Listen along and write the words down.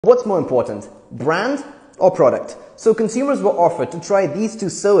What's more important, brand or product? So consumers were offered to try these two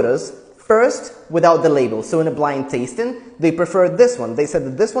sodas first without the label. So in a blind tasting, they preferred this one. They said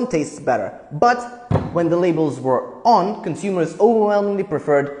that this one tastes better. But when the labels were on, consumers overwhelmingly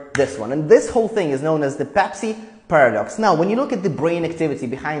preferred this one. And this whole thing is known as the Pepsi paradox. Now, when you look at the brain activity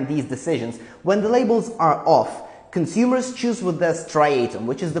behind these decisions, when the labels are off, consumers choose with their striatum,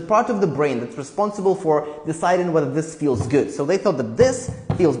 which is the part of the brain that's responsible for deciding whether this feels good. So they thought that this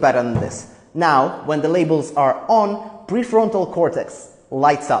feels better than this. Now, when the labels are on, prefrontal cortex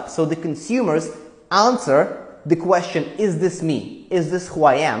lights up. So the consumers answer the question, is this me? Is this who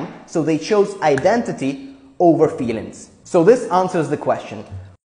I am? So they chose identity over feelings. So this answers the question.